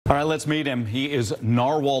All right, let's meet him. He is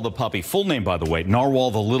Narwhal the puppy. Full name, by the way,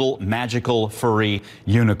 Narwhal the little magical furry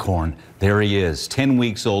unicorn. There he is, 10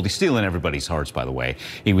 weeks old. He's stealing everybody's hearts, by the way.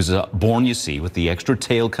 He was born, you see, with the extra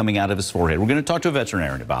tail coming out of his forehead. We're going to talk to a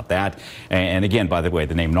veterinarian about that. And again, by the way,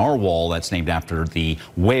 the name Narwhal, that's named after the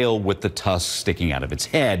whale with the tusks sticking out of its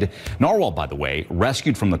head. Narwhal, by the way,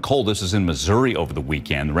 rescued from the cold. This is in Missouri over the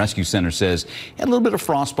weekend. The rescue center says he had a little bit of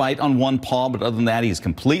frostbite on one paw, but other than that, he's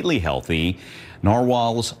completely healthy.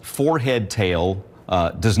 Narwhal's forehead tail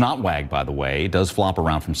does not wag, by the way. It does flop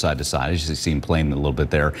around from side to side, as you see him playing a little bit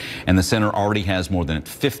there. And the center already has more than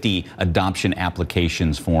 50 adoption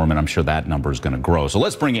applications for him, and I'm sure that number is going to grow. So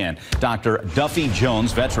let's bring in Dr. Duffy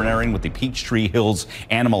Jones, veterinarian with the Peachtree Hills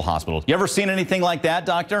Animal Hospital. You ever seen anything like that,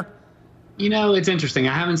 doctor? You know, it's interesting.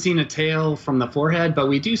 I haven't seen a tail from the forehead, but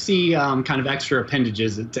we do see kind of extra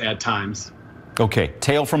appendages at times. Okay,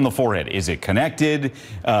 tail from the forehead. Is it connected?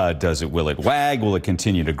 Will it wag? Will it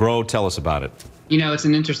continue to grow? Tell us about it. You know, it's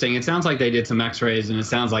it sounds like they did some x-rays and it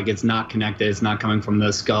sounds like it's not connected. It's not coming from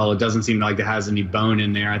the skull. It doesn't seem like it has any bone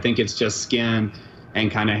in there. I think it's just skin and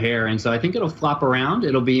kind of hair. And so I think it'll flop around.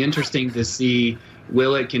 It'll be interesting to see,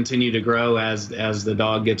 will it continue to grow as the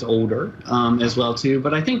dog gets older as well too.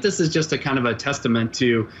 But I think this is just a kind of a testament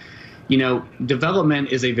to, you know, development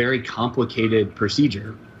is a very complicated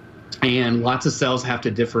procedure. And lots of cells have to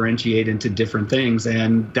differentiate into different things,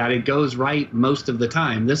 and that it goes right most of the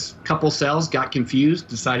time. This couple cells got confused,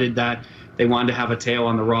 decided that they wanted to have a tail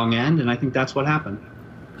on the wrong end, and I think that's what happened.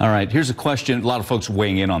 All right, here's a question. A lot of folks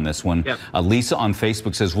weighing in on this one. Yep. Lisa on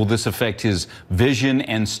Facebook says, will this affect his vision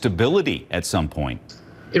and stability at some point?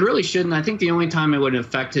 It really shouldn't. I think the only time it would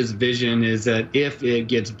affect his vision is that if it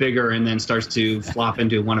gets bigger and then starts to flop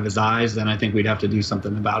into one of his eyes, then I think we'd have to do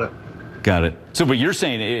something about it. Got it. So, but you're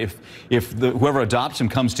saying if whoever adopts him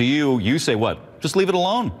comes to you, you say what? Just leave it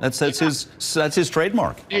alone. That's his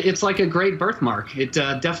trademark. It's like a great birthmark. It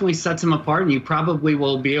definitely sets him apart, and you probably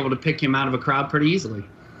will be able to pick him out of a crowd pretty easily.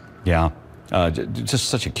 Yeah. Just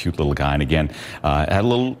such a cute little guy. And again, had a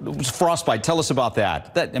little frostbite. Tell us about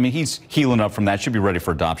that. I mean, he's healing up from that. Should be ready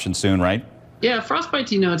for adoption soon, right? Yeah,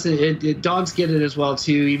 frostbite, you know, dogs get it as well,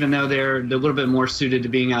 too, even though they're a little bit more suited to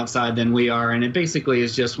being outside than we are. And it basically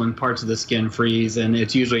is just when parts of the skin freeze, and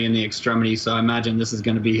it's usually in the extremity. So I imagine this is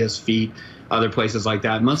going to be his feet, other places like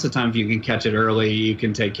that. Most of the time, if you can catch it early, you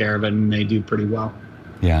can take care of it, and they do pretty well.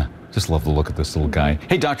 Yeah, just love the look of this little guy.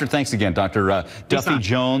 Hey, doctor, thanks again. Dr. Duffy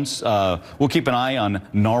Jones. We'll keep an eye on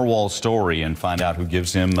Narwhal's story and find out who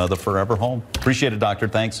gives him the forever home. Appreciate it, doctor.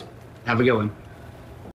 Thanks. Have a good one.